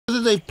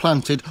they've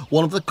planted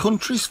one of the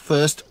country's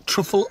first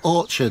truffle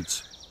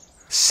orchards.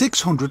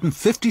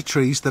 650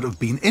 trees that have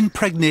been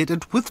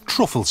impregnated with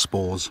truffle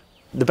spores.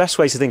 The best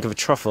way to think of a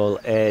truffle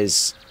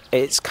is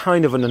it's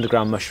kind of an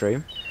underground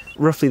mushroom,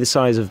 roughly the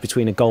size of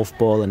between a golf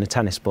ball and a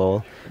tennis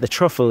ball. The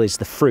truffle is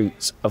the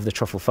fruit of the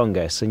truffle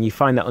fungus, and you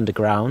find that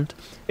underground.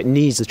 It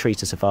needs the tree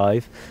to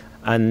survive,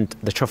 and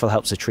the truffle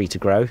helps the tree to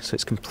grow, so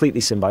it's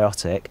completely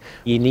symbiotic.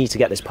 You need to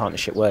get this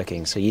partnership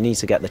working, so you need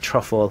to get the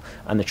truffle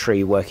and the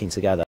tree working together.